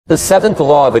The seventh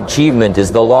law of achievement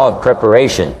is the law of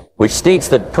preparation, which states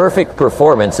that perfect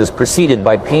performance is preceded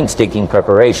by painstaking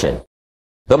preparation.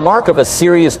 The mark of a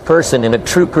serious person and a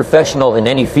true professional in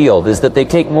any field is that they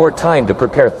take more time to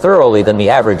prepare thoroughly than the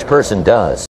average person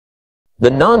does. The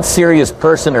non-serious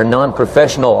person or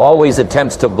non-professional always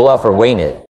attempts to bluff or wing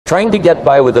it, trying to get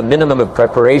by with a minimum of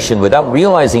preparation without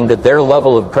realizing that their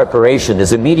level of preparation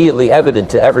is immediately evident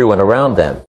to everyone around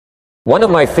them. One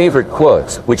of my favorite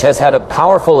quotes, which has had a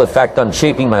powerful effect on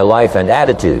shaping my life and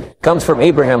attitude, comes from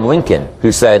Abraham Lincoln,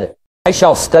 who said, "I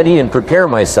shall study and prepare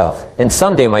myself, and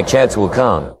someday my chance will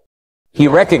come." He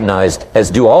recognized,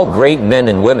 as do all great men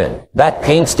and women, that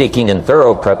painstaking and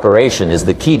thorough preparation is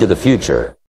the key to the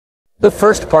future. The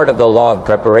first part of the law of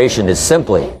preparation is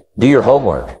simply, do your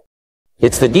homework.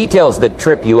 It's the details that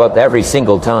trip you up every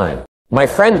single time. My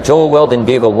friend Joel Weldon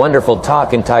gave a wonderful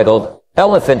talk entitled,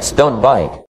 "Elephants Don't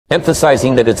Bite,"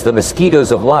 emphasizing that it's the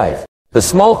mosquitoes of life, the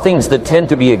small things that tend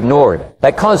to be ignored,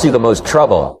 that cause you the most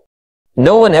trouble.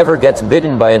 No one ever gets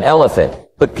bitten by an elephant,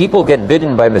 but people get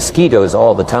bitten by mosquitoes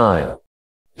all the time.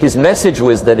 His message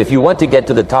was that if you want to get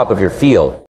to the top of your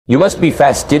field, you must be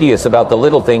fastidious about the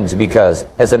little things because,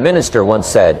 as a minister once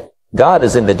said, God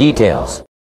is in the details.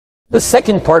 The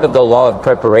second part of the law of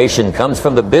preparation comes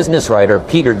from the business writer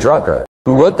Peter Drucker,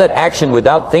 who wrote that action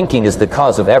without thinking is the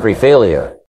cause of every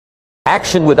failure.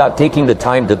 Action without taking the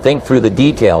time to think through the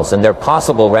details and their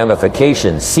possible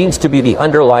ramifications seems to be the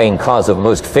underlying cause of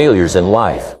most failures in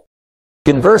life.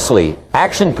 Conversely,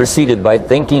 action preceded by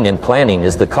thinking and planning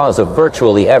is the cause of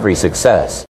virtually every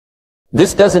success.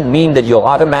 This doesn't mean that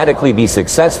you'll automatically be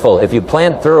successful if you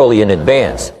plan thoroughly in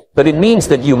advance, but it means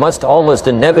that you must almost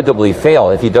inevitably fail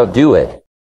if you don't do it.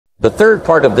 The third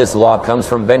part of this law comes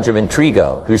from Benjamin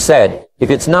Trigo, who said,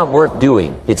 "If it's not worth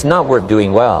doing, it's not worth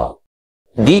doing well."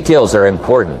 Details are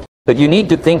important, but you need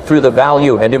to think through the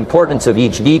value and importance of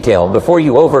each detail before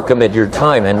you overcommit your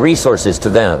time and resources to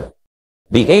them.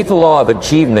 The eighth law of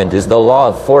achievement is the law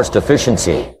of forced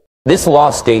efficiency. This law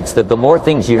states that the more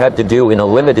things you have to do in a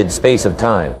limited space of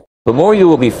time, the more you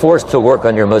will be forced to work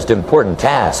on your most important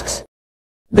tasks.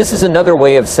 This is another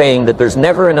way of saying that there's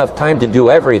never enough time to do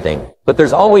everything, but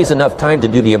there's always enough time to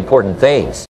do the important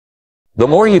things. The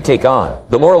more you take on,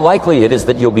 the more likely it is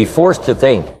that you'll be forced to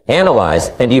think, analyze,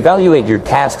 and evaluate your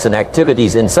tasks and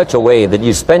activities in such a way that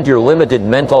you spend your limited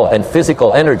mental and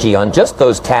physical energy on just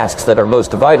those tasks that are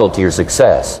most vital to your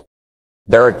success.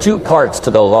 There are two parts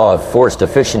to the law of forced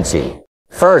efficiency.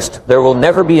 First, there will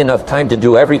never be enough time to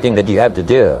do everything that you have to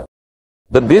do.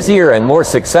 The busier and more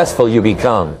successful you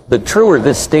become, the truer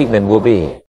this statement will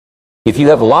be. If you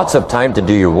have lots of time to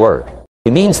do your work,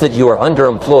 it means that you are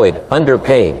underemployed,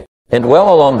 underpaid, and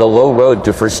well along the low road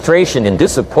to frustration and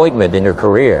disappointment in your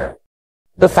career.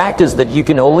 The fact is that you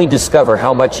can only discover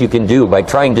how much you can do by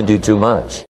trying to do too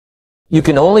much. You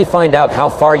can only find out how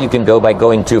far you can go by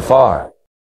going too far.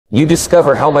 You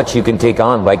discover how much you can take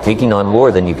on by taking on more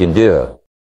than you can do.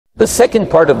 The second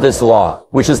part of this law,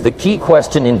 which is the key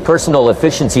question in personal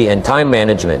efficiency and time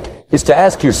management, is to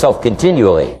ask yourself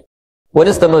continually, what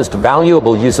is the most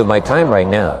valuable use of my time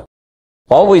right now?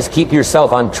 Always keep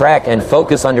yourself on track and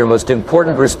focus on your most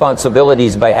important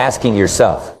responsibilities by asking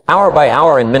yourself, hour by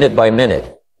hour and minute by minute,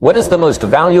 what is the most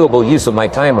valuable use of my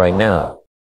time right now?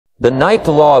 The ninth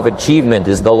law of achievement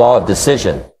is the law of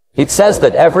decision. It says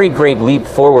that every great leap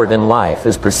forward in life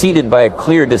is preceded by a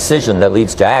clear decision that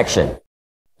leads to action.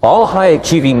 All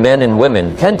high-achieving men and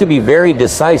women tend to be very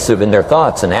decisive in their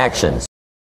thoughts and actions.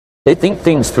 They think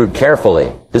things through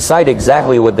carefully, decide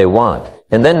exactly what they want,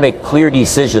 and then make clear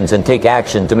decisions and take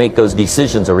action to make those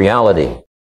decisions a reality.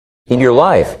 In your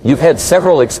life, you've had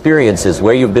several experiences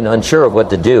where you've been unsure of what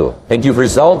to do, and you've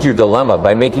resolved your dilemma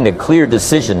by making a clear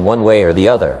decision one way or the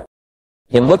other.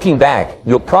 In looking back,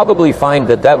 you'll probably find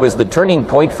that that was the turning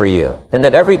point for you, and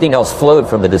that everything else flowed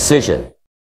from the decision.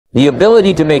 The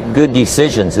ability to make good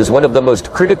decisions is one of the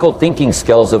most critical thinking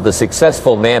skills of the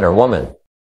successful man or woman.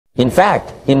 In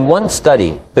fact, in one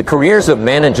study, the careers of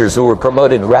managers who were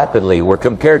promoted rapidly were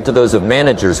compared to those of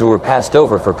managers who were passed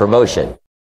over for promotion.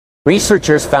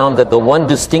 Researchers found that the one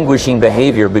distinguishing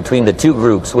behavior between the two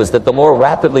groups was that the more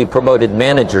rapidly promoted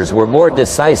managers were more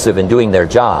decisive in doing their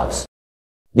jobs.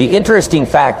 The interesting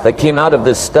fact that came out of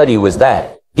this study was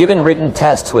that, given written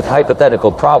tests with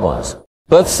hypothetical problems,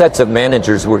 both sets of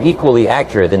managers were equally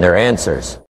accurate in their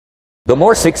answers. The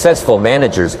more successful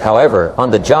managers, however,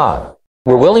 on the job,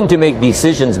 were willing to make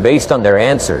decisions based on their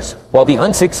answers, while the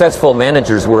unsuccessful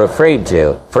managers were afraid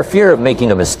to, for fear of making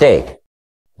a mistake.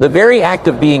 The very act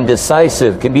of being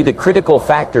decisive can be the critical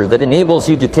factor that enables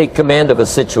you to take command of a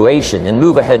situation and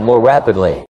move ahead more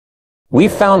rapidly.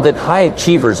 We've found that high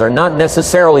achievers are not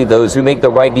necessarily those who make the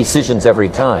right decisions every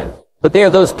time, but they are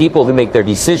those people who make their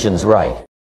decisions right.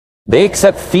 They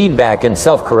accept feedback and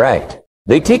self-correct.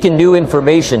 They take in new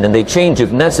information and they change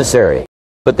if necessary.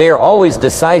 But they are always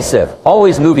decisive,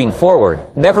 always moving forward,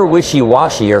 never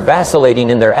wishy-washy or vacillating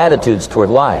in their attitudes toward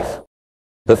life.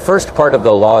 The first part of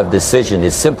the law of decision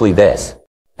is simply this: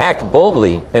 act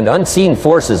boldly, and unseen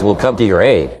forces will come to your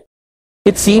aid.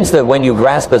 It seems that when you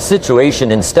grasp a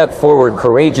situation and step forward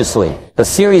courageously, a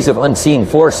series of unseen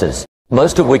forces,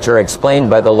 most of which are explained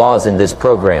by the laws in this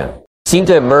program, seem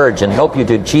to emerge and help you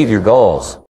to achieve your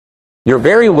goals. Your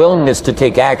very willingness to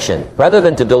take action, rather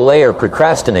than to delay or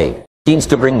procrastinate, seems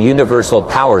to bring universal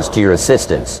powers to your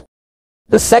assistance.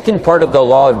 The second part of the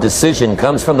law of decision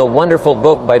comes from the wonderful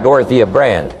book by Dorothea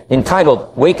Brande,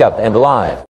 entitled Wake Up and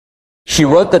Live. She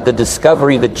wrote that the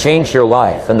discovery that changed her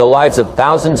life and the lives of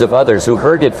thousands of others who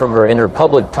heard it from her in her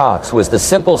public talks was the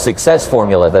simple success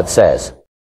formula that says,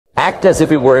 act as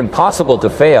if it were impossible to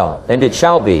fail, and it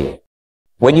shall be.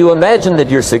 When you imagine that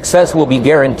your success will be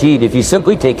guaranteed if you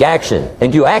simply take action,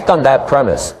 and you act on that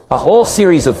premise, a whole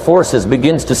series of forces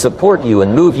begins to support you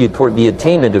and move you toward the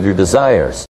attainment of your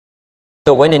desires.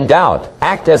 So when in doubt,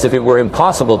 act as if it were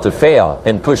impossible to fail,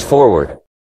 and push forward.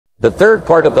 The third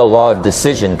part of the law of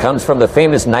decision comes from the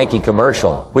famous Nike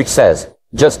commercial, which says,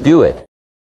 just do it.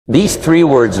 These three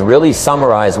words really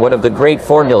summarize one of the great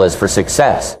formulas for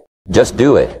success: just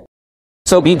do it.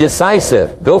 So be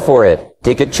decisive, go for it,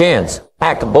 take a chance,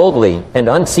 act boldly, and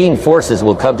unseen forces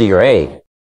will come to your aid.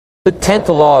 The 10th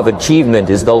law of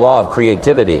achievement is the law of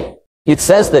creativity. It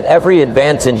says that every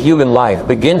advance in human life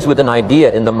begins with an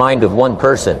idea in the mind of one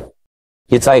person.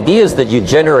 It's ideas that you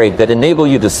generate that enable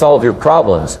you to solve your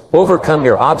problems, overcome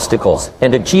your obstacles,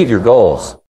 and achieve your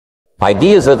goals.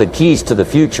 Ideas are the keys to the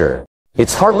future.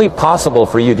 It's hardly possible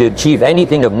for you to achieve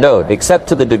anything of note except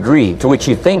to the degree to which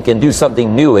you think and do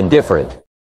something new and different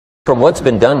from what's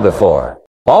been done before.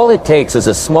 All it takes is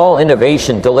a small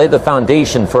innovation to lay the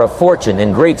foundation for a fortune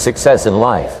and great success in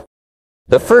life.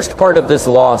 The first part of this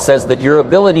law says that your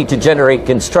ability to generate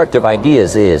constructive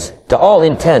ideas is, to all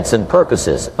intents and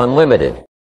purposes, unlimited.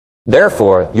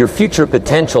 Therefore, your future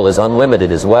potential is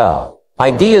unlimited as well.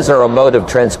 Ideas are a mode of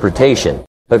transportation,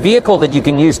 a vehicle that you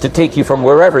can use to take you from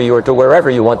wherever you are to wherever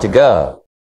you want to go.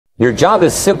 Your job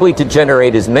is simply to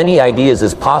generate as many ideas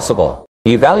as possible,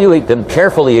 evaluate them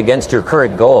carefully against your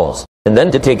current goals, and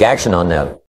then to take action on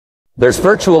them. There's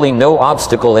virtually no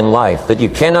obstacle in life that you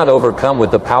cannot overcome with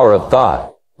the power of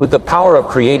thought, with the power of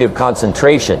creative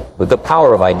concentration, with the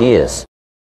power of ideas.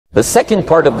 The second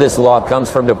part of this law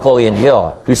comes from Napoleon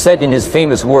Hill, who said in his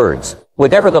famous words,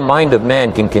 "Whatever the mind of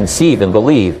man can conceive and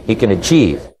believe, he can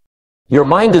achieve." Your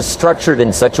mind is structured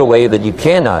in such a way that you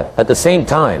cannot, at the same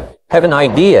time, have an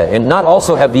idea and not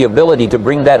also have the ability to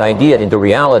bring that idea into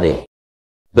reality.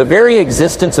 The very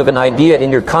existence of an idea in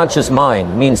your conscious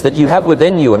mind means that you have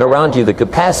within you and around you the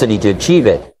capacity to achieve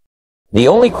it. The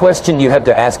only question you have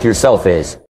to ask yourself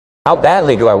is, how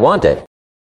badly do I want it?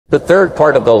 The third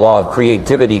part of the law of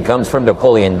creativity comes from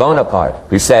Napoleon Bonaparte,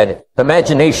 who said,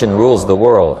 "Imagination rules the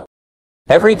world."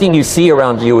 Everything you see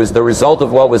around you is the result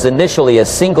of what was initially a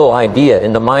single idea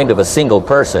in the mind of a single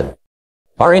person.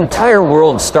 Our entire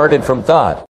world started from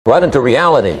thought, brought into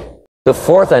reality. The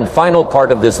fourth and final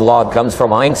part of this law comes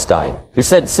from Einstein, who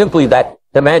said simply that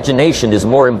imagination is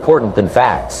more important than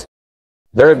facts.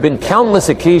 There have been countless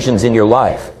occasions in your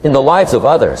life, in the lives of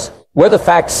others, where the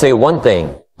facts say one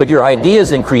thing, but your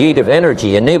ideas and creative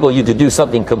energy enable you to do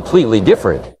something completely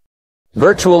different.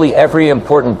 Virtually every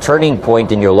important turning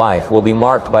point in your life will be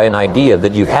marked by an idea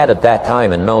that you had at that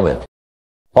time and moment.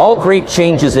 All great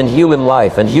changes in human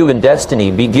life and human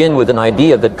destiny begin with an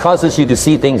idea that causes you to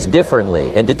see things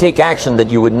differently and to take action that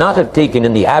you would not have taken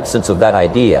in the absence of that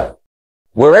idea.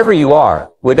 Wherever you are,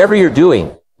 whatever you're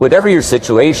doing, whatever your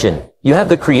situation, you have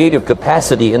the creative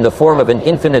capacity in the form of an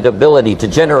infinite ability to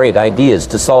generate ideas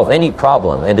to solve any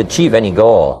problem and achieve any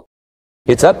goal.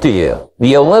 It's up to you.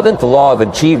 The 11th law of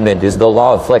achievement is the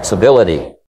law of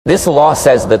flexibility. This law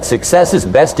says that success is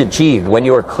best achieved when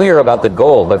you are clear about the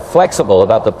goal but flexible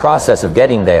about the process of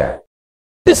getting there.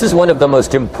 This is one of the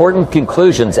most important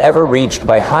conclusions ever reached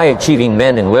by high-achieving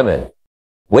men and women.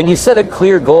 When you set a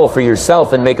clear goal for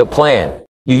yourself and make a plan,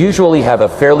 you usually have a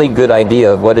fairly good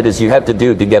idea of what it is you have to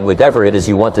do to get whatever it is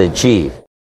you want to achieve.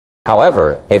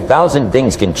 However, 1,000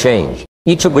 things can change,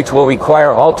 each of which will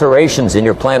require alterations in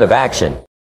your plan of action.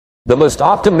 The most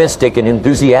optimistic and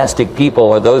enthusiastic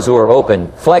people are those who are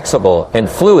open, flexible, and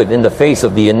fluid in the face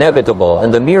of the inevitable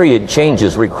and the myriad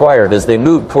changes required as they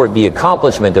move toward the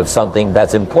accomplishment of something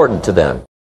that's important to them.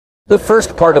 The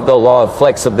first part of the law of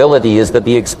flexibility is that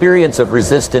the experience of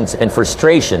resistance and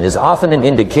frustration is often an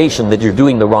indication that you're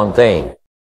doing the wrong thing.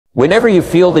 Whenever you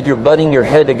feel that you're butting your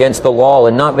head against the wall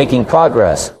and not making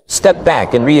progress, step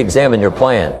back and re-examine your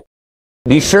plan.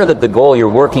 Be sure that the goal you're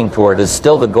working toward is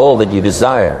still the goal that you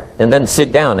desire, and then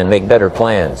sit down and make better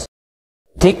plans.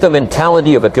 Take the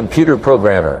mentality of a computer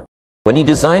programmer. When he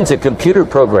designs a computer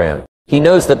program, he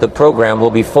knows that the program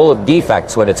will be full of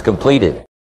defects when it's completed.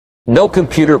 No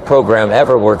computer program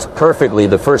ever works perfectly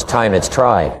the first time it's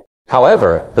tried.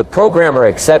 However, the programmer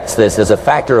accepts this as a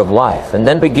factor of life and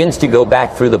then begins to go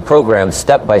back through the program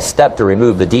step by step to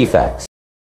remove the defects.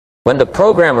 When the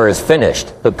programmer is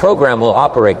finished, the program will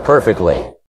operate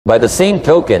perfectly. By the same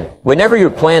token, whenever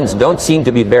your plans don't seem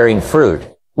to be bearing fruit,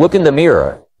 look in the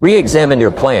mirror, re-examine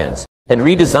your plans, and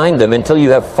redesign them until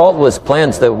you have faultless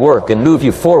plans that work and move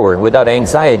you forward without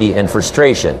anxiety and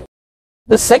frustration.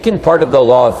 The second part of the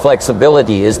law of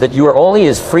flexibility is that you are only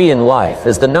as free in life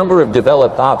as the number of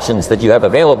developed options that you have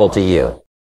available to you.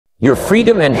 Your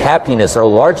freedom and happiness are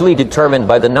largely determined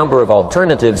by the number of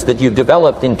alternatives that you've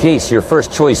developed in case your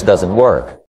first choice doesn't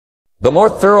work. The more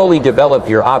thoroughly develop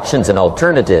your options and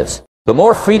alternatives, the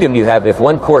more freedom you have if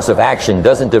one course of action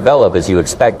doesn't develop as you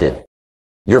expected.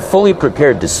 You're fully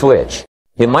prepared to switch.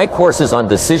 In my courses on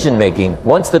decision making,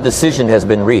 once the decision has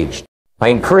been reached, I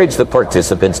encourage the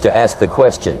participants to ask the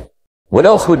question, what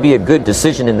else would be a good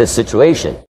decision in this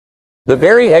situation? The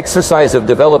very exercise of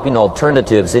developing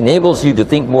alternatives enables you to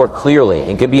think more clearly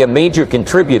and can be a major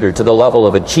contributor to the level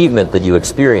of achievement that you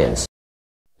experience.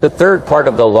 The third part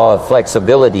of the law of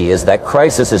flexibility is that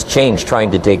crisis is change trying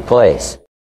to take place.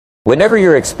 Whenever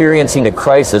you're experiencing a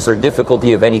crisis or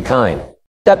difficulty of any kind,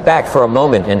 step back for a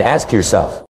moment and ask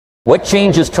yourself, what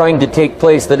change is trying to take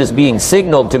place that is being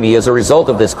signaled to me as a result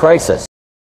of this crisis?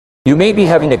 You may be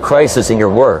having a crisis in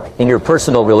your work, in your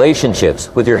personal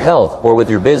relationships, with your health, or with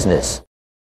your business.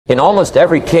 In almost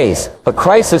every case, a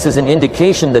crisis is an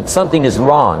indication that something is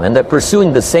wrong and that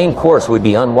pursuing the same course would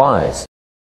be unwise.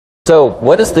 So,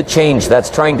 what is the change that's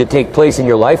trying to take place in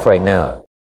your life right now?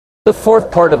 The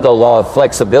fourth part of the law of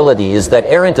flexibility is that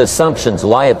errant assumptions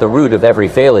lie at the root of every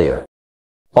failure.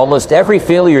 Almost every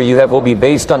failure you have will be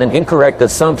based on an incorrect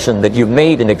assumption that you've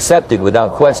made and accepted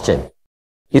without question.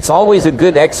 It's always a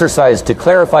good exercise to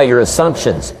clarify your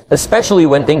assumptions, especially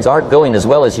when things aren't going as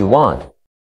well as you want.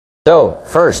 So,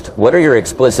 first, what are your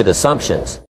explicit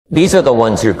assumptions? These are the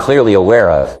ones you're clearly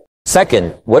aware of.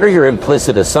 Second, what are your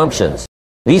implicit assumptions?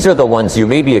 These are the ones you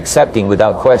may be accepting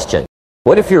without question.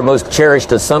 What if your most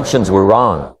cherished assumptions were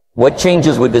wrong? What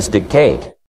changes would this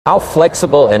dictate? How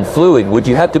flexible and fluid would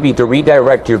you have to be to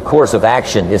redirect your course of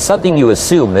action if something you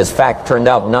assume as fact turned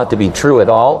out not to be true at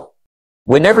all?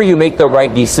 Whenever you make the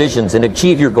right decisions and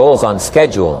achieve your goals on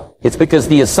schedule, it's because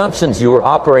the assumptions you were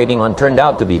operating on turned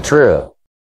out to be true.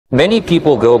 Many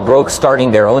people go broke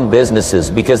starting their own businesses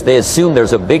because they assume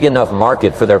there's a big enough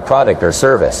market for their product or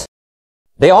service.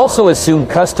 They also assume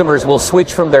customers will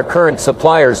switch from their current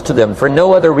suppliers to them for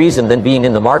no other reason than being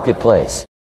in the marketplace.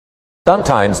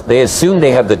 Sometimes they assume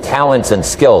they have the talents and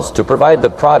skills to provide the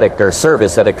product or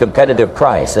service at a competitive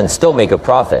price and still make a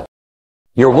profit.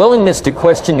 Your willingness to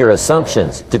question your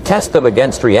assumptions, to test them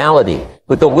against reality,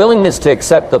 with the willingness to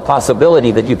accept the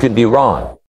possibility that you could be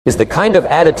wrong, is the kind of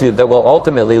attitude that will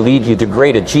ultimately lead you to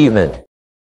great achievement.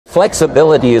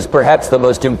 Flexibility is perhaps the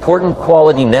most important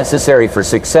quality necessary for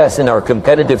success in our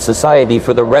competitive society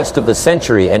for the rest of the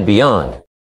century and beyond.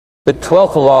 The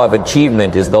 12th law of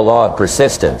achievement is the law of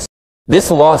persistence.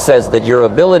 This law says that your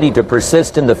ability to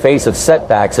persist in the face of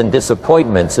setbacks and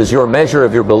disappointments is your measure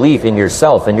of your belief in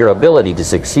yourself and your ability to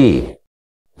succeed.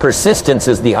 Persistence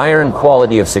is the iron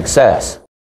quality of success.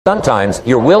 Sometimes,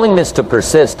 your willingness to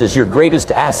persist is your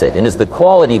greatest asset and is the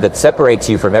quality that separates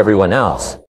you from everyone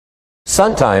else.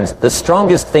 Sometimes, the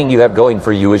strongest thing you have going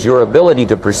for you is your ability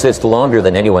to persist longer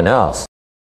than anyone else.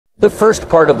 The first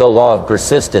part of the law of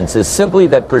persistence is simply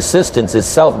that persistence is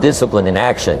self-discipline in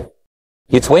action.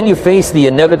 It's when you face the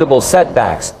inevitable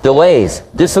setbacks, delays,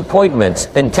 disappointments,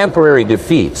 and temporary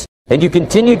defeats, and you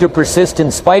continue to persist in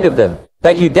spite of them,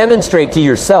 that you demonstrate to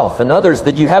yourself and others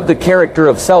that you have the character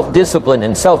of self-discipline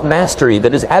and self-mastery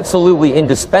that is absolutely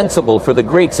indispensable for the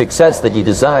great success that you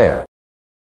desire.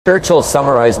 Churchill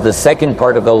summarized the second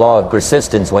part of the law of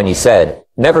persistence when he said,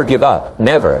 "Never give up,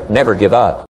 never, never give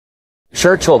up."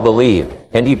 Churchill believed,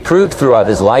 and he proved throughout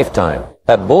his lifetime,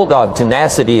 that bulldog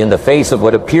tenacity in the face of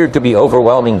what appeared to be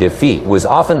overwhelming defeat was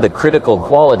often the critical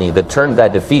quality that turned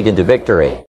that defeat into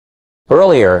victory.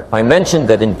 Earlier, I mentioned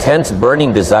that intense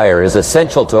burning desire is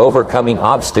essential to overcoming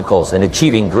obstacles and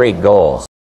achieving great goals.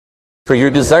 For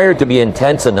your desire to be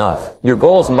intense enough, your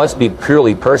goals must be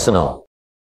purely personal.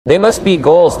 They must be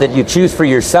goals that you choose for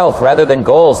yourself rather than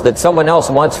goals that someone else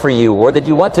wants for you or that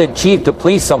you want to achieve to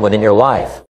please someone in your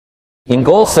life. In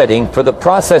goal setting, for the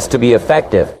process to be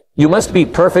effective, you must be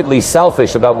perfectly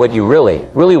selfish about what you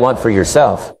really want for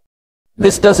yourself.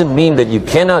 This doesn't mean that you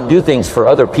cannot do things for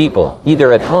other people,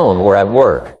 either at home or at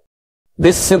work.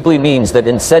 This simply means that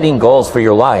in setting goals for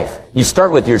your life, you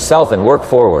start with yourself and work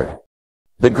forward.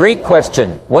 The great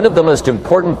question, one of the most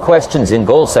important questions in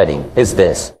goal setting, is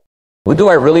this: what do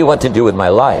I really want to do with my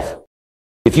life?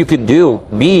 If you could do,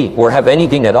 be, or have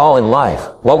anything at all in life,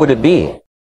 what would it be?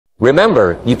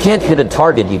 Remember, you can't hit a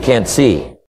target you can't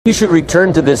see. You should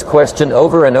return to this question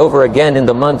over and over again in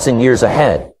the months and years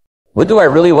ahead. What do I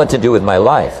really want to do with my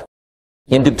life?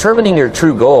 In determining your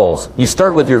true goals, you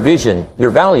start with your vision, your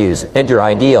values, and your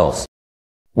ideals.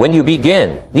 When you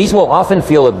begin, these will often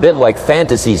feel a bit like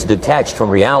fantasies detached from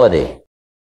reality.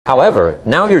 However,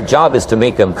 now your job is to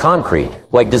make them concrete,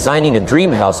 like designing a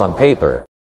dream house on paper.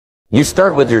 You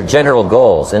start with your general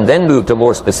goals and then move to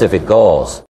more specific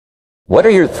goals. What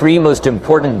are your 3 most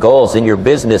important goals in your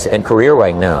business and career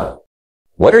right now?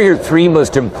 What are your 3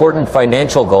 most important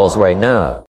financial goals right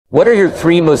now? What are your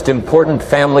 3 most important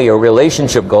family or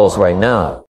relationship goals right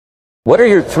now? What are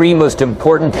your 3 most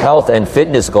important health and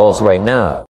fitness goals right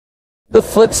now? The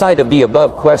flip side of the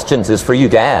above questions is for you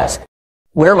to ask: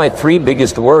 what are my 3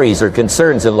 biggest worries or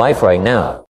concerns in life right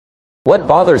now? What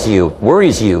bothers you,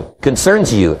 worries you,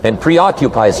 concerns you, and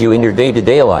preoccupies you in your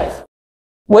day-to-day life?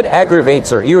 What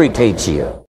aggravates or irritates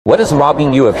you? What is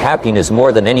robbing you of happiness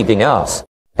more than anything else?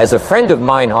 As a friend of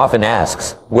mine often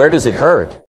asks, where does it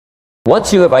hurt?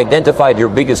 Once you have identified your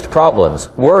biggest problems,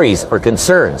 worries, or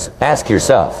concerns, ask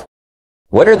yourself,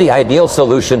 what are the ideal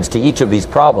solutions to each of these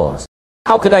problems?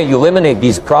 How could I eliminate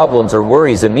these problems or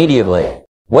worries immediately?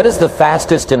 What is the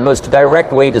fastest and most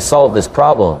direct way to solve this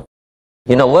problem?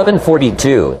 In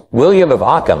 1142, William of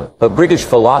Ockham, a British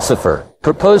philosopher,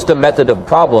 proposed a method of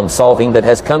problem solving that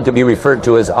has come to be referred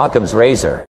to as Occam's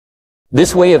razor.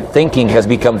 This way of thinking has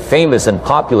become famous and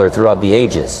popular throughout the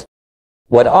ages.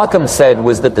 What Occam said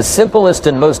was that the simplest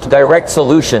and most direct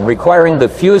solution requiring the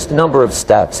fewest number of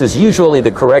steps is usually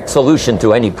the correct solution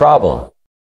to any problem.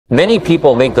 Many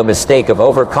people make the mistake of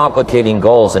overcomplicating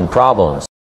goals and problems.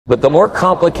 But the more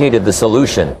complicated the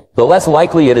solution, the less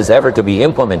likely it is ever to be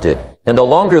implemented, and the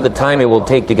longer the time it will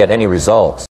take to get any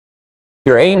results.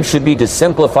 Your aim should be to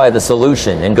simplify the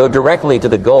solution and go directly to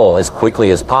the goal as quickly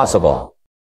as possible.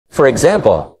 For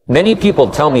example, many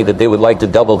people tell me that they would like to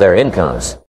double their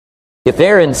incomes. If they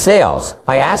are in sales,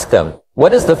 I ask them,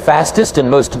 what is the fastest and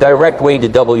most direct way to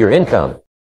double your income?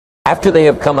 After they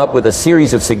have come up with a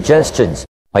series of suggestions,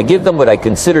 I give them what I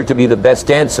consider to be the best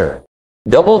answer.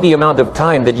 Double the amount of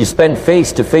time that you spend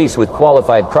face-to-face with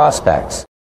qualified prospects.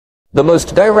 The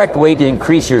most direct way to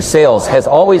increase your sales has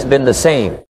always been the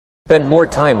same. Spend more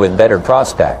time with better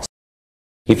prospects.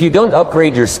 If you don't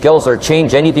upgrade your skills or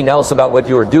change anything else about what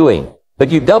you are doing,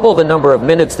 but you double the number of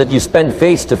minutes that you spend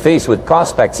face-to-face with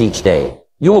prospects each day,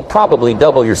 you will probably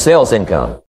double your sales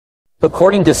income.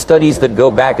 According to studies that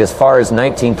go back as far as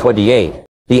 1928,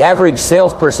 the average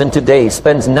salesperson today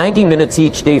spends 90 minutes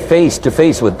each day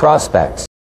face-to-face with prospects.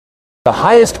 The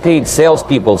highest paid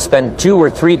salespeople spend 2 or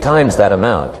 3 times that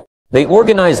amount. They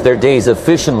organize their days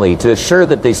efficiently to assure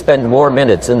that they spend more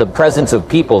minutes in the presence of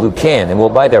people who can and will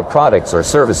buy their products or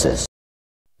services.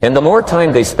 And the more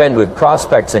time they spend with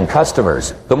prospects and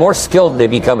customers, the more skilled they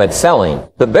become at selling,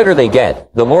 the better they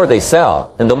get, the more they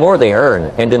sell, and the more they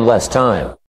earn, and in less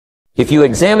time. If you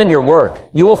examine your work,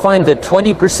 you will find that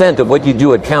 20% of what you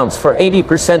do accounts for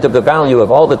 80% of the value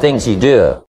of all the things you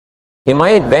do. In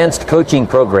my advanced coaching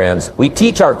programs, we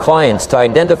teach our clients to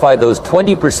identify those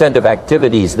 20% of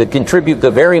activities that contribute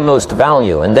the very most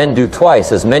value and then do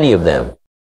twice as many of them.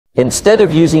 Instead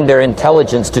of using their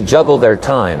intelligence to juggle their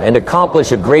time and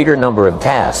accomplish a greater number of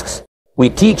tasks, we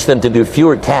teach them to do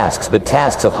fewer tasks but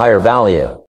tasks of higher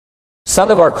value.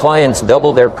 Some of our clients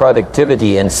double their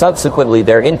productivity and subsequently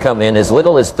their income in as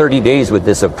little as 30 days with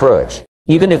this approach,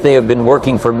 even if they have been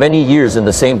working for many years in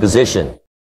the same position.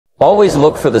 Always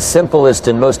look for the simplest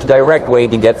and most direct way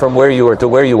to get from where you are to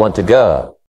where you want to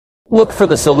go. Look for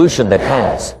the solution that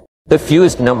has the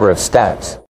fewest number of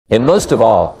steps. And most of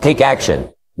all, take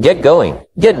action. Get going,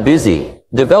 get busy,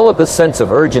 develop a sense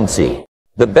of urgency.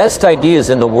 The best ideas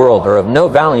in the world are of no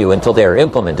value until they are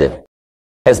implemented.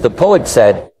 As the poet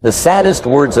said, the saddest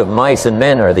words of mice and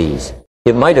men are these: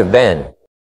 it might have been.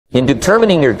 In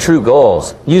determining your true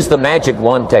goals, use the magic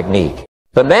wand technique.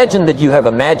 Imagine that you have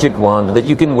a magic wand that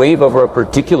you can wave over a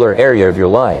particular area of your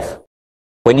life.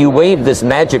 When you wave this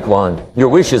magic wand, your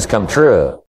wishes come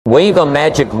true. Wave a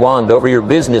magic wand over your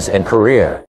business and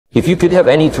career. If you could have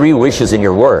any 3 wishes in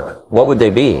your work, what would they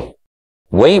be?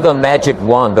 Wave a magic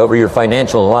wand over your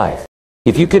financial life.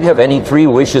 If you could have any 3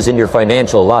 wishes in your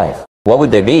financial life, what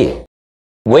would they be?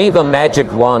 Wave a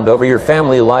magic wand over your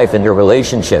family life and your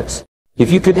relationships. If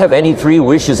you could have any 3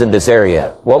 wishes in this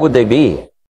area, what would they be?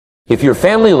 If your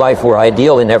family life were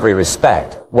ideal in every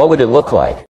respect, what would it look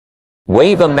like?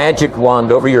 Wave a magic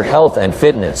wand over your health and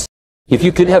fitness. If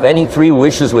you could have any 3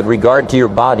 wishes with regard to your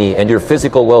body and your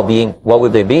physical well-being, what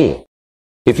would they be?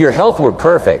 If your health were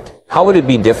perfect, how would it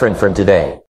be different from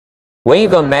today?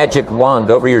 Wave a magic wand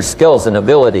over your skills and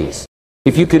abilities.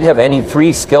 If you could have any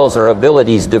 3 skills or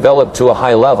abilities developed to a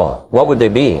high level, what would they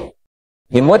be?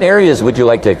 In what areas would you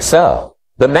like to excel?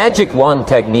 The magic wand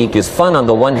technique is fun on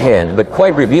the one hand but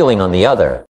quite revealing on the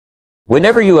other.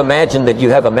 Whenever you imagine that you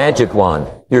have a magic wand,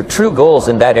 your true goals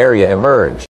in that area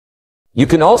emerge. You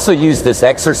can also use this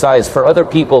exercise for other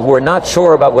people who are not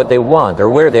sure about what they want or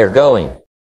where they're going.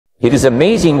 It is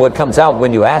amazing what comes out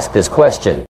when you ask this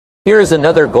question. Here is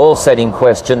another goal-setting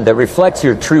question that reflects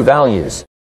your true values.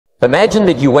 Imagine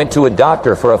that you went to a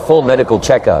doctor for a full medical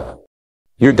checkup.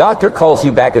 Your doctor calls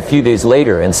you back a few days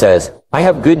later and says, "I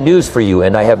have good news for you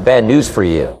and I have bad news for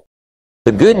you."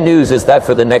 The good news is that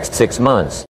for the next 6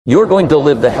 months, you're going to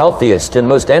live the healthiest and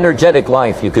most energetic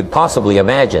life you could possibly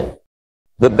imagine.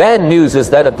 The bad news is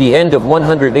that at the end of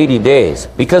 180 days,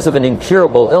 because of an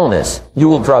incurable illness, you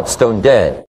will drop stone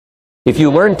dead. If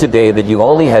you learned today that you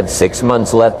only had 6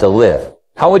 months left to live,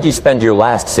 how would you spend your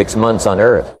last 6 months on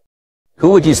Earth? Who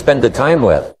would you spend the time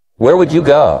with? Where would you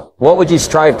go? What would you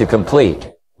strive to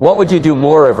complete? What would you do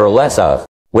more of or less of?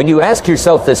 When you ask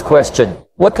yourself this question,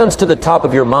 what comes to the top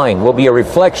of your mind will be a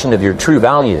reflection of your true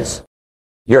values.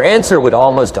 Your answer would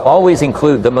almost always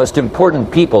include the most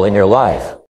important people in your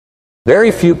life.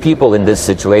 Very few people in this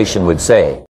situation would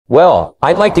say, "Well,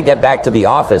 I'd like to get back to the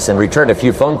office and return a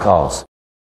few phone calls."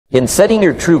 In setting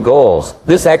your true goals,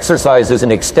 this exercise is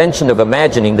an extension of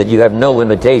imagining that you have no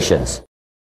limitations.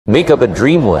 Make up a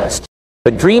dream list.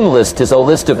 A dream list is a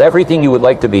list of everything you would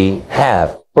like to be,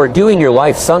 have, or do in your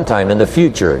life sometime in the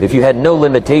future if you had no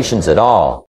limitations at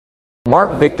all.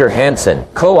 Mark Victor Hansen,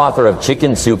 co-author of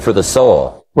Chicken Soup for the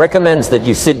Soul, recommends that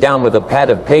you sit down with a pad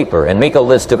of paper and make a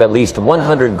list of at least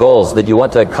 100 goals that you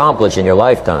want to accomplish in your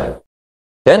lifetime.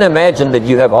 Then imagine that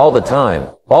you have all the time,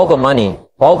 all the money,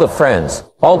 all the friends,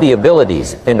 all the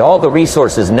abilities, and all the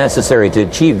resources necessary to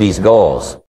achieve these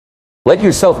goals. Let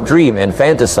yourself dream and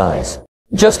fantasize.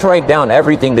 Just write down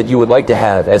everything that you would like to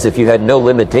have as if you had no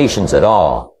limitations at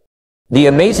all. The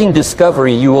amazing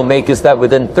discovery you will make is that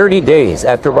within 30 days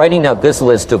after writing out this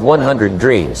list of 100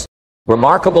 dreams,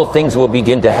 remarkable things will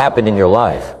begin to happen in your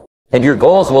life, and your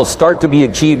goals will start to be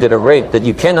achieved at a rate that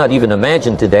you cannot even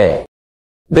imagine today.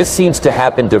 This seems to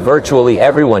happen to virtually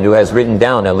everyone who has written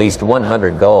down at least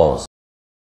 100 goals.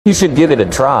 You should give it a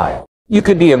try. You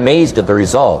could be amazed at the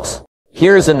results.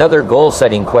 Here is another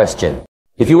goal-setting question.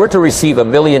 If you were to receive $1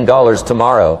 million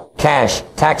tomorrow, cash,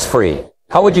 tax-free,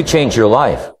 how would you change your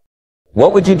life?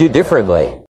 What would you do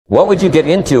differently? What would you get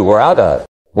into or out of?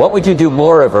 What would you do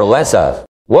more of or less of?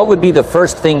 What would be the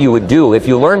first thing you would do if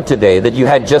you learned today that you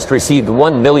had just received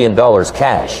 $1 million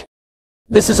cash?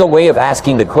 This is a way of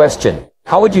asking the question,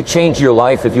 how would you change your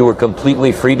life if you were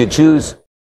completely free to choose?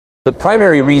 The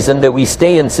primary reason that we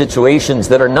stay in situations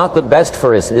that are not the best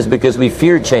for us is because we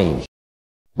fear change.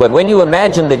 But when you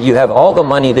imagine that you have all the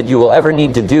money that you will ever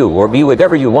need to do or be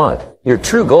whatever you want, your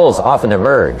true goals often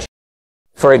emerge.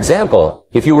 For example,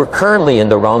 if you were currently in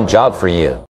the wrong job for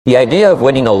you, the idea of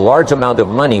winning a large amount of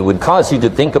money would cause you to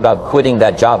think about quitting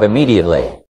that job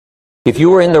immediately. If you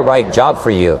were in the right job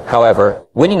for you, however,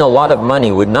 winning a lot of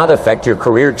money would not affect your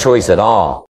career choice at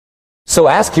all. So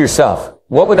ask yourself,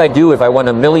 what would I do if I won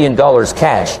 $1 million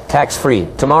cash, tax-free,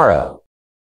 tomorrow?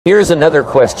 Here's another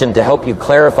question to help you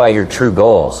clarify your true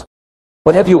goals.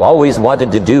 What have you always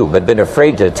wanted to do but been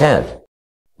afraid to attempt?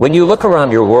 When you look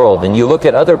around your world and you look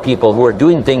at other people who are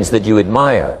doing things that you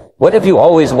admire, what have you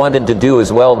always wanted to do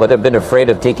as well but have been afraid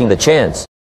of taking the chance?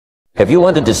 Have you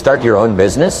wanted to start your own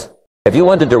business? Have you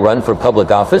wanted to run for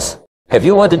public office? Have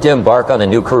you wanted to embark on a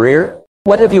new career?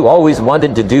 What have you always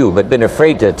wanted to do but been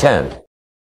afraid to attempt?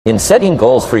 In setting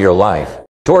goals for your life,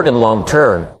 short and long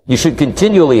term, you should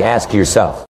continually ask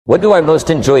yourself, what do I most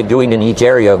enjoy doing in each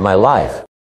area of my life?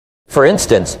 For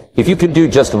instance, if you could do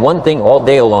just one thing all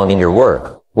day long in your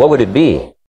work, what would it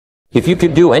be? If you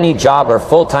could do any job or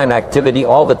full-time activity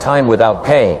all the time without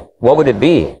pay, what would it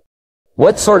be?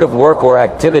 What sort of work or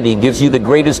activity gives you the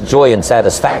greatest joy and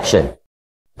satisfaction?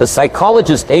 The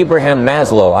psychologist Abraham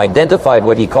Maslow identified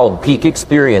what he called peak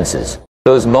experiences,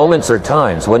 those moments or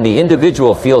times when the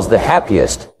individual feels the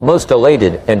happiest, most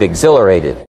elated, and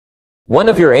exhilarated. One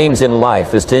of your aims in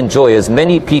life is to enjoy as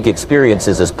many peak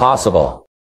experiences as possible.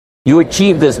 You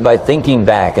achieve this by thinking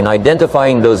back and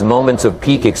identifying those moments of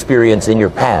peak experience in your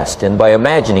past and by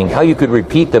imagining how you could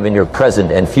repeat them in your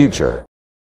present and future.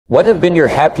 What have been your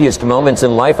happiest moments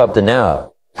in life up to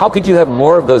now? How could you have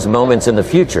more of those moments in the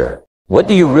future? What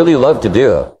do you really love to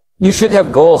do? You should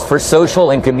have goals for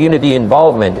social and community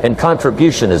involvement and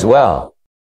contribution as well.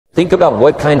 Think about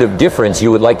what kind of difference you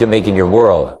would like to make in your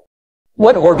world.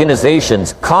 What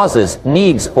organizations, causes,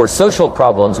 needs, or social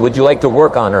problems would you like to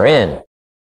work on or end?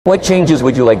 What changes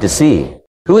would you like to see?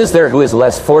 Who is there who is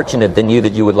less fortunate than you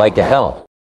that you would like to help?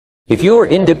 If you were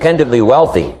independently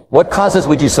wealthy, what causes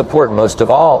would you support most of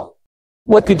all?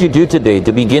 What could you do today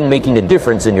to begin making a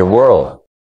difference in your world?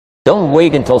 Don't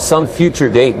wait until some future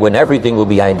date when everything will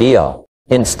be ideal.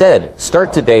 Instead,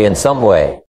 start today in some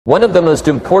way. One of the most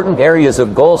important areas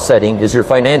of goal setting is your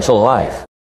financial life.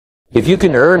 If you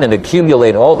can earn and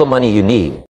accumulate all the money you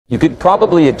need, you could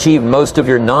probably achieve most of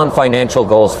your non-financial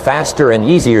goals faster and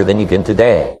easier than you can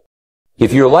today.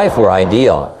 If your life were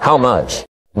ideal, how much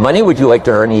money would you like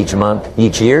to earn each month,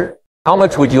 each year? How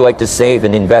much would you like to save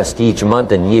and invest each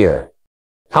month and year?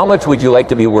 How much would you like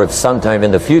to be worth sometime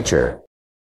in the future?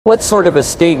 What sort of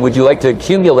estate would you like to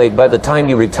accumulate by the time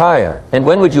you retire, and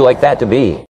when would you like that to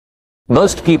be?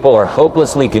 Most people are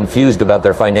hopelessly confused about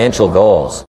their financial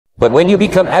goals. But when you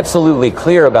become absolutely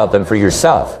clear about them for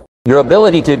yourself, your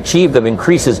ability to achieve them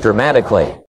increases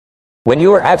dramatically. When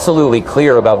you are absolutely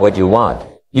clear about what you want,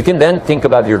 you can then think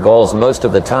about your goals most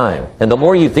of the time, and the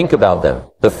more you think about them,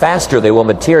 the faster they will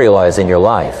materialize in your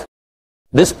life.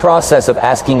 This process of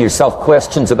asking yourself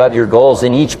questions about your goals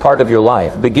in each part of your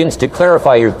life begins to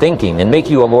clarify your thinking and make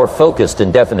you a more focused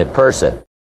and definite person.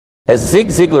 As Zig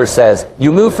Ziglar says,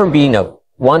 you move from being a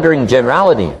wandering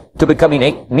generality to becoming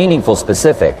a meaningful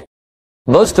specific.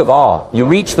 Most of all, you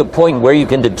reach the point where you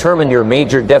can determine your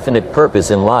major definite purpose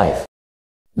in life.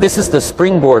 This is the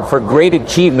springboard for great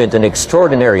achievement and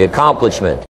extraordinary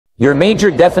accomplishment. Your major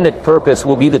definite purpose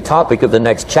will be the topic of the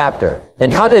next chapter,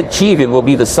 and how to achieve it will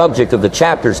be the subject of the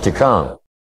chapters to come.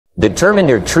 Determine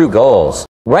your true goals.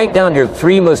 Write down your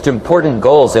 3 most important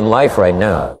goals in life right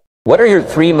now. What are your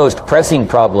 3 most pressing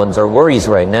problems or worries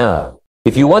right now?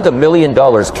 If you want $1 million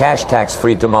cash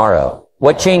tax-free tomorrow,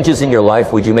 what changes in your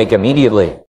life would you make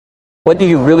immediately? What do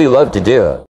you really love to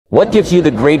do? What gives you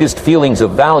the greatest feelings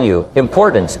of value,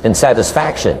 importance, and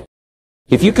satisfaction?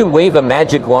 If you could wave a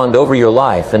magic wand over your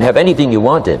life and have anything you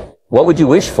wanted, what would you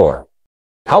wish for?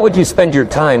 How would you spend your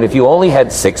time if you only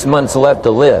had 6 months left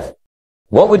to live?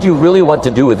 What would you really want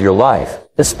to do with your life,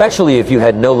 especially if you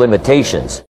had no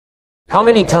limitations? How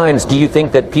many times do you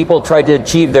think that people try to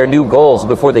achieve their new goals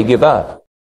before they give up?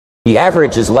 The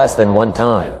average is less than 1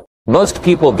 time. Most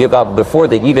people give up before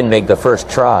they even make the first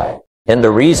try. And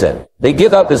the reason they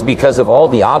give up is because of all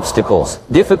the obstacles,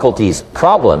 difficulties,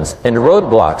 problems, and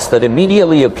roadblocks that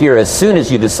immediately appear as soon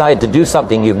as you decide to do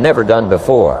something you've never done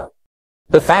before.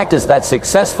 The fact is that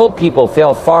successful people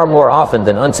fail far more often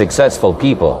than unsuccessful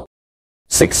people.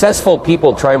 Successful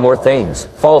people try more things,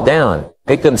 fall down,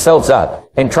 pick themselves up,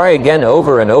 and try again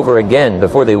over and over again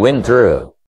before they win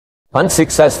through.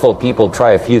 Unsuccessful people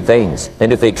try a few things,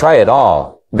 and if they try at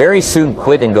all, very soon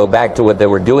quit and go back to what they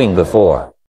were doing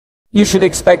before. You should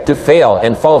expect to fail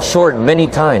and fall short many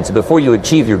times before you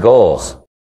achieve your goals.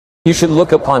 You should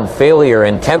look upon failure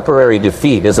and temporary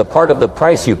defeat as a part of the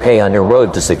price you pay on your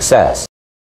road to success.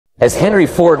 As Henry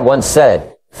Ford once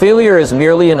said, failure is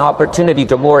merely an opportunity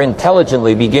to more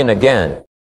intelligently begin again.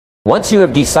 Once you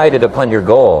have decided upon your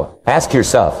goal, ask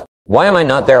yourself, why am I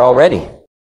not there already?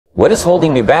 What is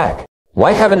holding me back?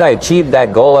 Why haven't I achieved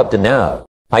that goal up to now?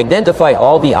 Identify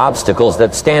all the obstacles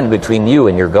that stand between you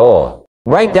and your goal.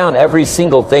 Write down every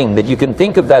single thing that you can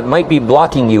think of that might be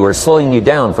blocking you or slowing you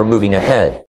down from moving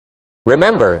ahead.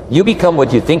 Remember, you become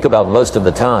what you think about most of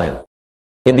the time.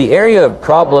 In the area of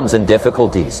problems and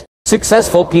difficulties,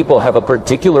 successful people have a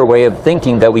particular way of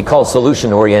thinking that we call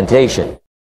solution orientation.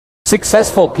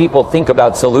 Successful people think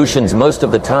about solutions most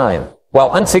of the time,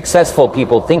 while unsuccessful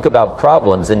people think about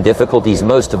problems and difficulties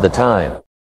most of the time.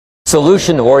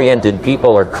 Solution-oriented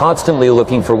people are constantly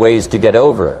looking for ways to get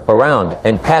over, around,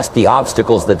 and past the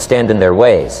obstacles that stand in their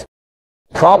ways.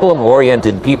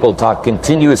 Problem-oriented people talk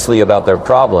continuously about their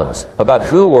problems, about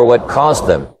who or what caused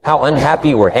them, how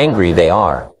unhappy or angry they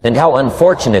are, and how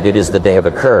unfortunate it is that they have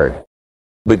occurred.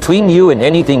 Between you and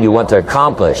anything you want to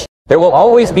accomplish, there will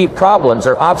always be problems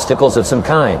or obstacles of some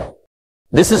kind.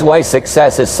 This is why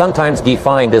success is sometimes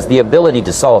defined as the ability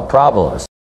to solve problems.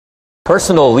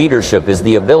 Personal leadership is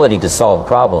the ability to solve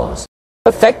problems.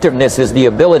 Effectiveness is the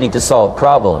ability to solve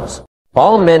problems.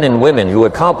 All men and women who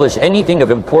accomplish anything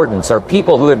of importance are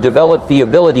people who have developed the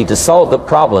ability to solve the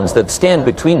problems that stand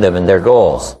between them and their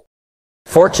goals.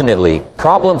 Fortunately,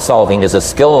 problem solving is a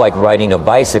skill like riding a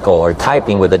bicycle or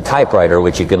typing with a typewriter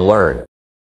which you can learn.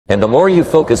 And the more you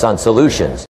focus on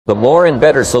solutions, the more and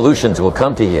better solutions will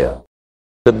come to you.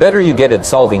 The better you get at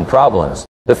solving problems,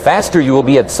 the faster you will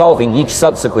be at solving each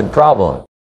subsequent problem.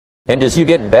 And as you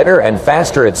get better and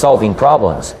faster at solving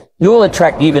problems, you will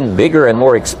attract even bigger and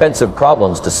more expensive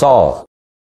problems to solve.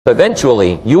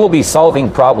 Eventually, you will be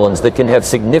solving problems that can have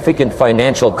significant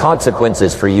financial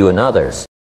consequences for you and others.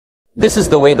 This is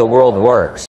the way the world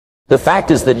works. The fact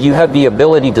is that you have the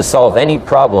ability to solve any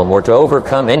problem or to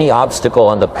overcome any obstacle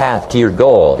on the path to your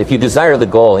goal if you desire the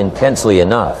goal intensely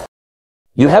enough.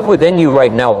 You have within you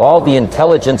right now all the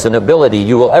intelligence and ability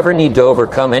you will ever need to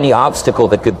overcome any obstacle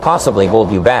that could possibly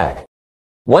hold you back.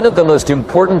 One of the most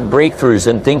important breakthroughs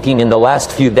in thinking in the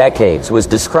last few decades was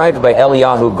described by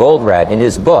Eliyahu Goldratt in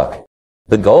his book,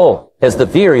 The Goal, as the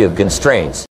theory of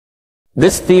constraints.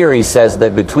 This theory says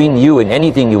that between you and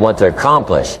anything you want to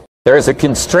accomplish, there is a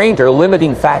constraint or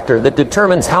limiting factor that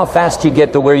determines how fast you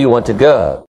get to where you want to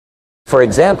go. For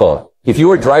example, if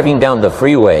you are driving down the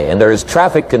freeway and there is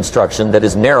traffic construction that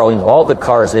is narrowing all the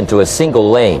cars into a single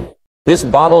lane, this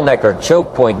bottleneck or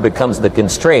choke point becomes the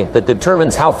constraint that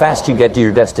determines how fast you get to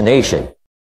your destination.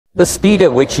 The speed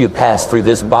at which you pass through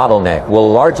this bottleneck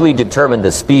will largely determine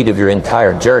the speed of your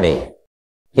entire journey.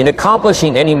 In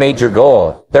accomplishing any major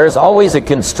goal, there is always a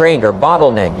constraint or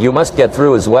bottleneck you must get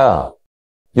through as well.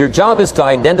 Your job is to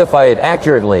identify it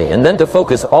accurately and then to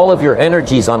focus all of your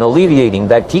energies on alleviating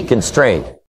that key constraint.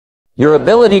 Your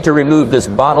ability to remove this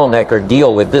bottleneck or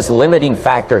deal with this limiting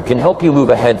factor can help you move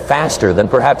ahead faster than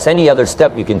perhaps any other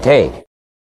step you can take.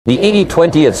 The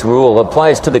 80-20 rule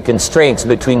applies to the constraints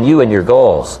between you and your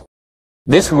goals.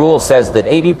 This rule says that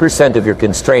 80% of your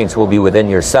constraints will be within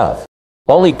yourself.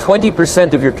 Only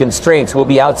 20% of your constraints will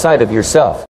be outside of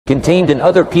yourself, contained in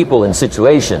other people and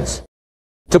situations.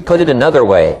 To put it another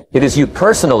way, it is you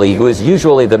personally who is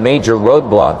usually the major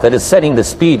roadblock that is setting the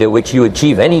speed at which you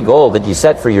achieve any goal that you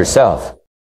set for yourself.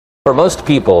 For most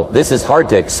people, this is hard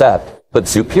to accept, but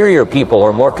superior people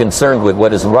are more concerned with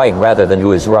what is right rather than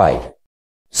who is right.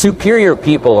 Superior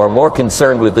people are more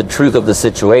concerned with the truth of the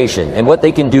situation and what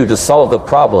they can do to solve the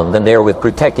problem than they are with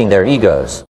protecting their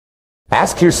egos.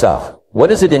 Ask yourself,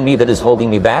 what is it in me that is holding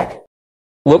me back?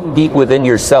 Look deep within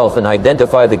yourself and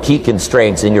identify the key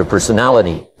constraints in your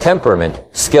personality, temperament,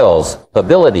 skills,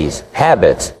 abilities,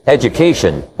 habits,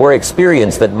 education, or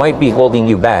experience that might be holding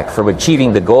you back from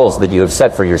achieving the goals that you have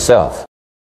set for yourself.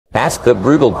 Ask the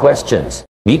brutal questions.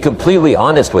 Be completely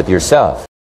honest with yourself.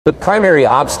 The primary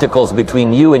obstacles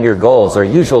between you and your goals are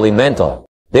usually mental.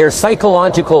 They are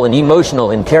psychological and emotional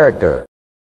in character.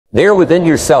 They are within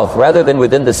yourself rather than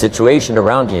within the situation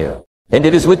around you. And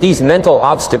it is with these mental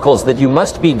obstacles that you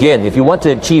must begin if you want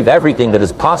to achieve everything that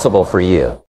is possible for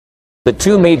you. The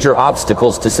two major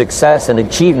obstacles to success and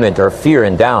achievement are fear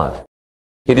and doubt.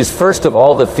 It is first of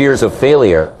all the fears of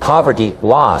failure, poverty,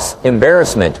 loss,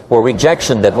 embarrassment, or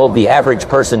rejection that hold the average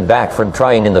person back from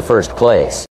trying in the first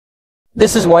place.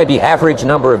 This is why the average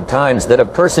number of times that a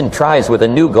person tries with a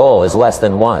new goal is less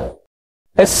than 1.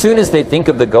 As soon as they think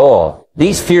of the goal,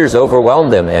 these fears overwhelm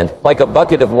them and, like a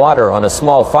bucket of water on a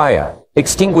small fire,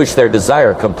 extinguish their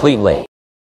desire completely.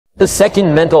 The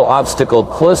second mental obstacle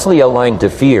closely aligned to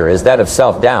fear is that of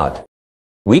self-doubt.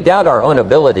 We doubt our own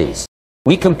abilities.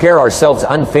 We compare ourselves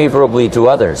unfavorably to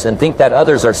others and think that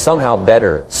others are somehow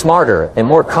better, smarter, and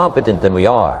more competent than we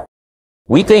are.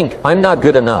 We think, I'm not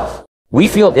good enough. We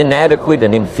feel inadequate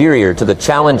and inferior to the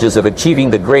challenges of achieving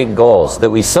the great goals that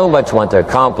we so much want to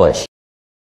accomplish.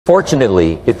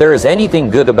 Fortunately, if there is anything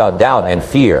good about doubt and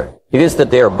fear, it is that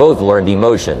they are both learned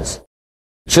emotions.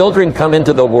 Children come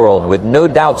into the world with no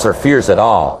doubts or fears at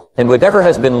all, and whatever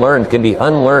has been learned can be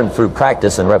unlearned through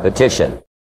practice and repetition.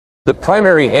 The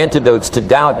primary antidotes to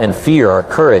doubt and fear are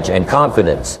courage and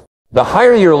confidence. The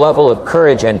higher your level of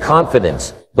courage and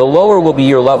confidence, the lower will be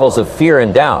your levels of fear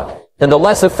and doubt, and the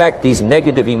less effect these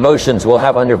negative emotions will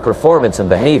have on your performance and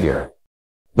behavior.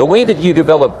 The way that you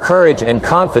develop courage and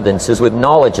confidence is with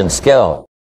knowledge and skill.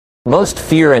 Most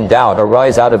fear and doubt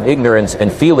arise out of ignorance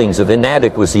and feelings of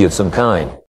inadequacy of some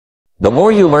kind. The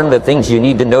more you learn the things you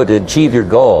need to know to achieve your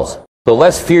goals, the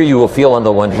less fear you will feel on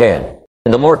the one hand,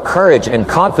 and the more courage and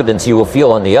confidence you will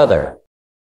feel on the other.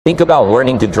 Think about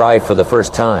learning to drive for the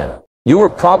first time. You were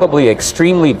probably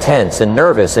extremely tense and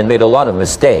nervous and made a lot of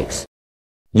mistakes.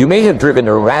 You may have driven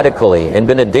erratically and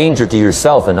been a danger to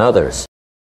yourself and others.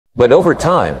 But over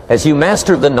time, as you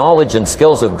mastered the knowledge and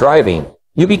skills of driving,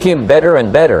 you became better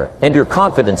and better, and your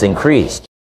confidence increased.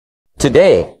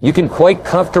 Today, you can quite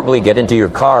comfortably get into your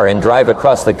car and drive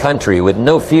across the country with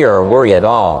no fear or worry at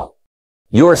all.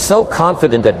 You are so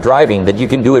confident at driving that you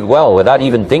can do it well without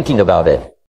even thinking about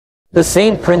it. The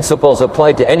same principles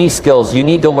apply to any skills you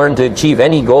need to learn to achieve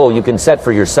any goal you can set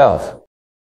for yourself.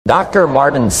 Dr.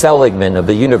 Martin Seligman of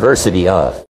the University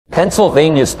of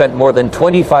Pennsylvania spent more than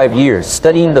 25 years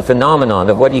studying the phenomenon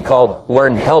of what he called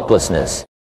learned helplessness.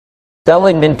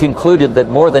 Seligman concluded that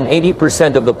more than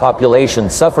 80% of the population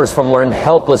suffers from learned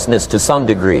helplessness to some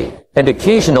degree, and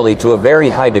occasionally to a very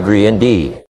high degree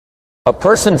indeed. A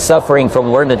person suffering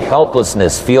from learned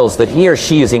helplessness feels that he or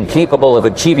she is incapable of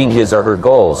achieving his or her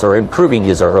goals or improving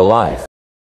his or her life.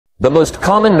 The most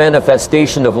common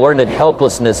manifestation of learned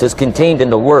helplessness is contained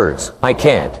in the words, "I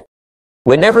can't."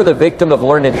 Whenever the victim of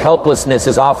learned helplessness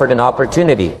is offered an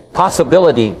opportunity,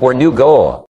 possibility, or new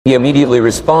goal, he immediately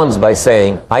responds by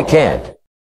saying, "I can't."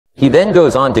 He then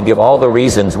goes on to give all the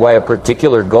reasons why a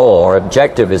particular goal or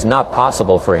objective is not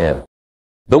possible for him.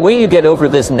 The way you get over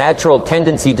this natural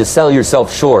tendency to sell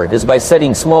yourself short is by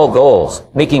setting small goals,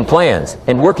 making plans,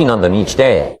 and working on them each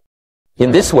day.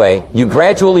 In this way, you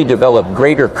gradually develop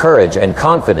greater courage and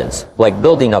confidence, like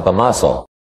building up a muscle.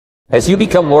 As you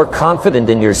become more confident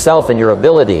in yourself and your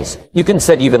abilities, you can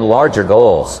set even larger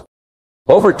goals.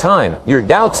 Over time, your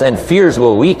doubts and fears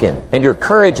will weaken, and your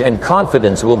courage and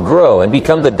confidence will grow and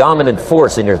become the dominant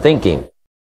force in your thinking.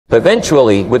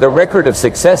 Eventually, with a record of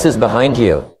successes behind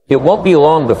you, it won't be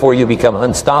long before you become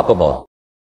unstoppable.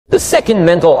 The second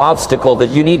mental obstacle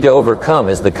that you need to overcome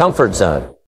is the comfort zone.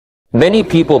 Many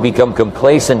people become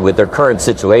complacent with their current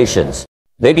situations.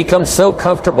 They become so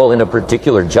comfortable in a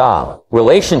particular job,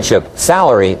 relationship,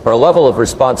 salary, or level of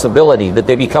responsibility that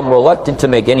they become reluctant to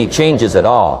make any changes at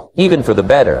all, even for the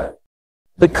better.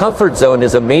 The comfort zone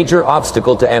is a major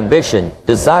obstacle to ambition,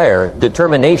 desire,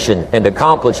 determination, and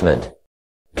accomplishment.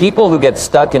 People who get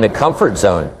stuck in a comfort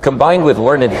zone, combined with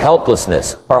learned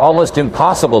helplessness, are almost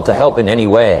impossible to help in any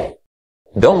way.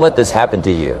 Don't let this happen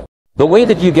to you. The way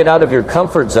that you get out of your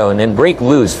comfort zone and break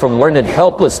loose from learned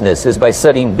helplessness is by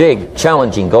setting big,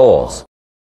 challenging goals.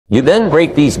 You then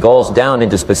break these goals down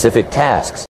into specific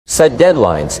tasks, set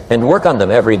deadlines, and work on them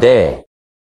every day.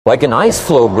 Like an ice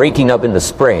floe breaking up in the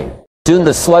spring, soon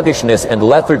the sluggishness and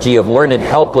lethargy of learned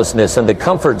helplessness and the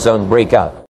comfort zone break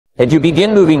up, and you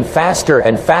begin moving faster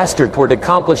and faster toward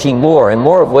accomplishing more and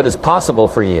more of what is possible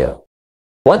for you.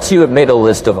 Once you have made a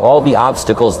list of all the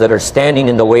obstacles that are standing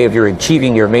in the way of your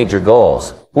achieving your major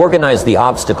goals, organize the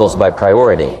obstacles by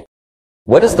priority.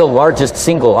 What is the largest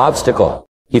single obstacle?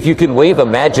 If you could wave a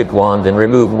magic wand and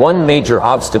remove one major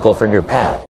obstacle from your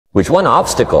path, which one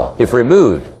obstacle, if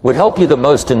removed, would help you the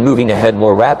most in moving ahead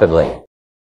more rapidly?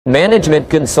 Management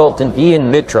consultant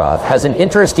Ian Mitrov has an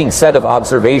interesting set of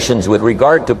observations with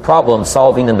regard to problem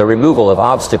solving and the removal of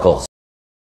obstacles.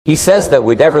 He says that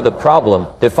whatever the problem,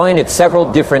 define it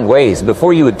several different ways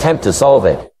before you attempt to solve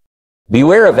it.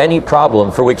 Beware of any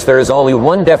problem for which there is only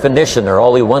one definition or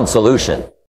only one solution.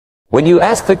 When you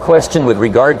ask the question with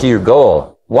regard to your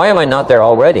goal, why am I not there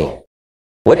already?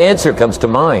 What answer comes to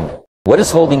mind? What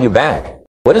is holding you back?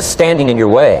 What is standing in your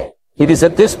way? It is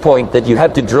at this point that you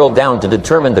have to drill down to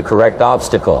determine the correct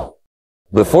obstacle.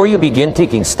 Before you begin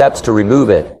taking steps to remove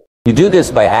it, you do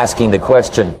this by asking the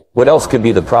question, what else could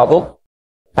be the problem?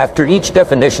 After each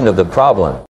definition of the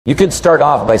problem, you could start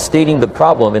off by stating the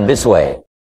problem in this way.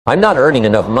 I'm not earning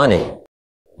enough money.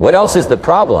 What else is the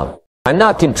problem? I'm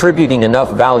not contributing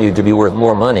enough value to be worth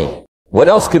more money. What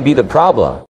else could be the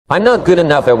problem? I'm not good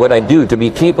enough at what I do to be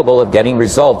capable of getting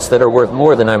results that are worth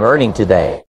more than I'm earning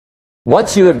today.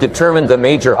 Once you have determined the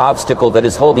major obstacle that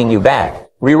is holding you back,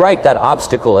 rewrite that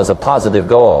obstacle as a positive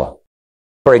goal.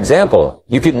 For example,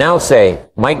 you could now say,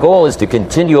 my goal is to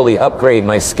continually upgrade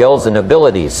my skills and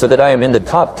abilities so that I am in the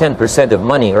top 10% of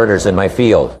money earners in my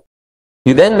field.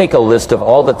 You then make a list of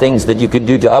all the things that you could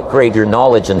do to upgrade your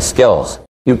knowledge and skills,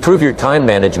 improve your time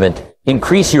management,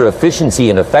 increase your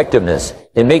efficiency and effectiveness,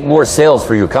 and make more sales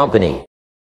for your company.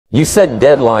 You set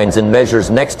deadlines and measures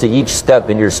next to each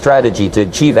step in your strategy to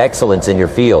achieve excellence in your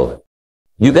field.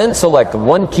 You then select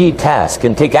one key task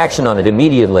and take action on it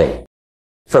immediately.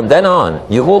 From then on,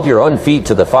 you hold your own feet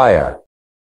to the fire.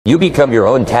 You become your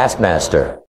own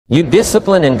taskmaster. You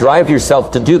discipline and drive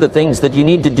yourself to do the things that you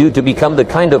need to do to become the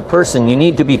kind of person you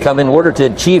need to become in order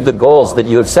to achieve the goals that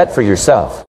you have set for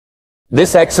yourself.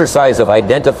 This exercise of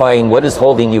identifying what is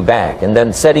holding you back and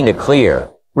then setting a clear,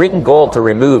 written goal to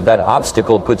remove that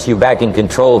obstacle puts you back in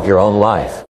control of your own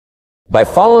life. By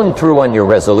following through on your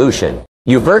resolution,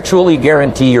 you virtually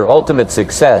guarantee your ultimate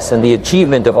success and the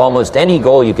achievement of almost any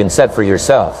goal you can set for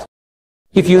yourself.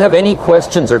 If you have any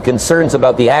questions or concerns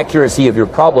about the accuracy of your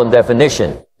problem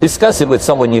definition, Discuss it with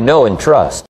someone you know and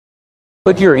trust.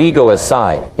 Put your ego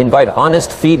aside, invite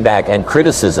honest feedback and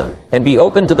criticism, and be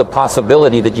open to the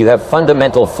possibility that you have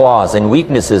fundamental flaws and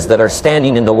weaknesses that are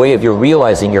standing in the way of your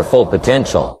realizing your full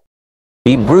potential.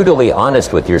 Be brutally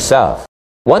honest with yourself.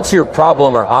 Once your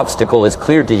problem or obstacle is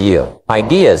clear to you,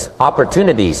 ideas,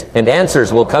 opportunities, and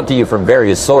answers will come to you from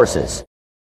various sources.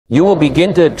 You will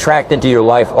begin to attract into your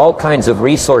life all kinds of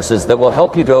resources that will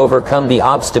help you to overcome the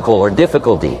obstacle or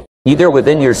difficulty, either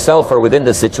within yourself or within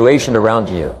the situation around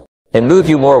you, and move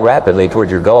you more rapidly toward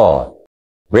your goal.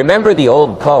 Remember the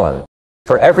old poem,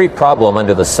 "For every problem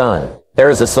under the sun, there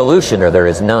is a solution or there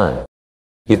is none."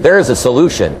 If there is a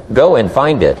solution, go and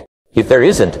find it. If there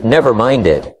isn't, never mind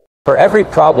it. For every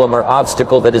problem or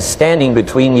obstacle that is standing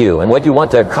between you and what you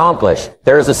want to accomplish,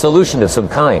 there is a solution of some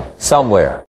kind,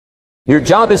 somewhere. Your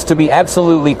job is to be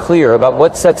absolutely clear about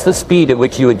what sets the speed at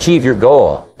which you achieve your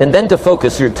goal, and then to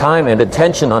focus your time and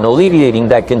attention on alleviating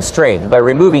that constraint by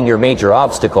removing your major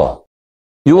obstacle.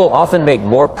 You will often make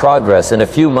more progress in a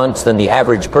few months than the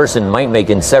average person might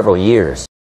make in several years.